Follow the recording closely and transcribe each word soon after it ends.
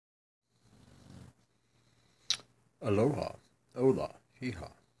Aloha, hola, hee-haw,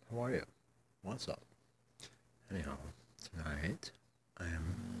 how are you? What's up? Anyhow, tonight I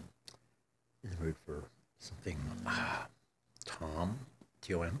am in the mood for something Tom,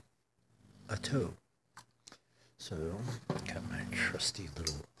 T-O-M, a toe. So, got my trusty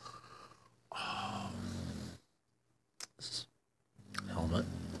little helmet.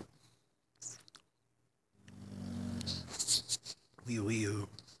 Wee-wee-oo.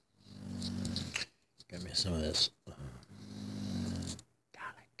 Got me some of this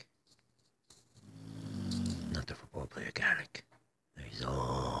garlic. Not the football player garlic. He's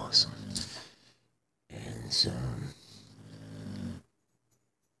awesome. And some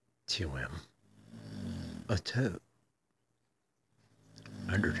T-O-M, a toe,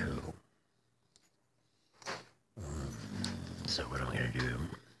 undertow. So what I'm gonna do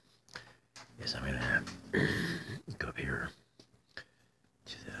is I'm gonna go up here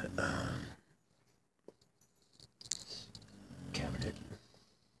to the cabinet.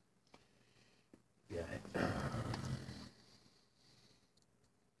 Yeah,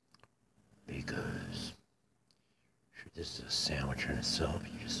 because this is a sandwich in itself.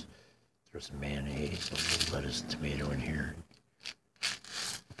 You just throw some mayonnaise, a little lettuce, tomato in here,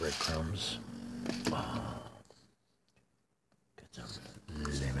 breadcrumbs. Got some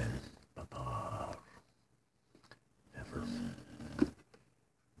lemon, pepper.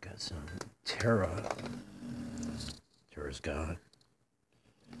 Got some Tara. Tara's gone,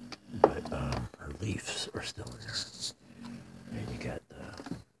 but her leaves are still in there. And you got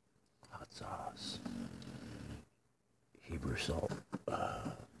the hot sauce, Hebrew salt.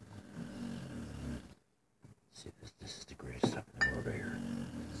 See, this is the greatest stuff in the world right here.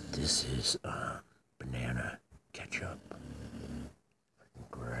 This is banana ketchup.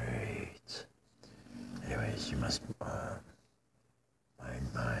 Great. Anyways, you must mind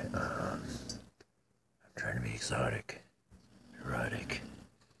my I'm trying to be exotic, erotic,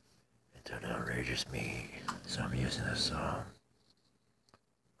 and totally outrageous me. So I'm using this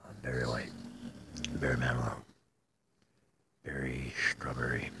berry white, berry madeleine, berry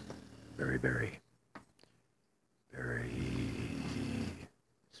strawberry, berry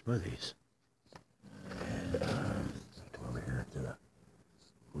smoothies. And come over here to the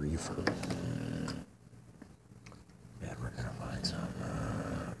reefer. And we're gonna find some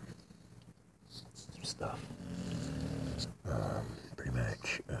stuff. Pretty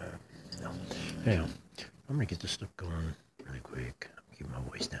much. No. Anyhow, I'm gonna get this stuff going really quick. I'm keeping my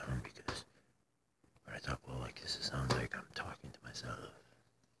voice down because when I talk well like this, it sounds like I'm talking to myself.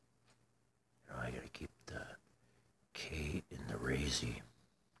 You know, I gotta keep the K in the razy,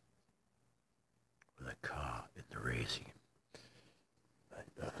 or the Ka in the razy. But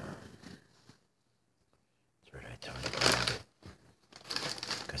that's right, I talked about it.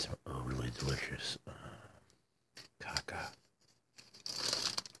 Got some really delicious caca.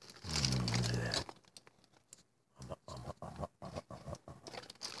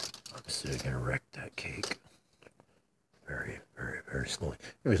 I'm still gonna wreck that cake very, very, very slowly.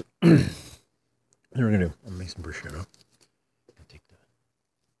 Anyways, what we're gonna do, I'm gonna make some bruschetta. I'm gonna take the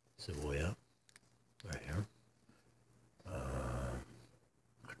Savoy out right here.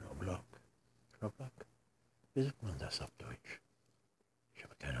 Knoblauch. Wie sagt man das auf Deutsch? Ich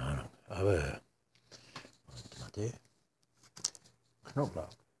habe keine Ahnung. Aber Tomate,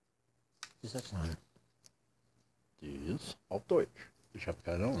 Knoblauch. Wie sagt man dies auf Deutsch? Ich habe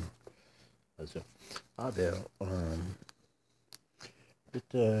keine Ahnung. Also, aber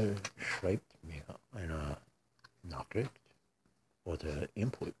bitte schreibt mir eine Nachricht oder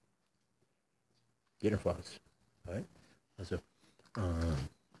Input. Jedenfalls. Right? Also,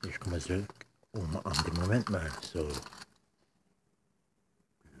 ich komme zurück an den Moment mal so.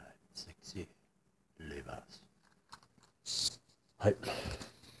 Bleib sexy, Lebas. Halt.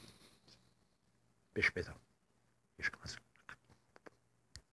 Bis später. Ich komme zurück.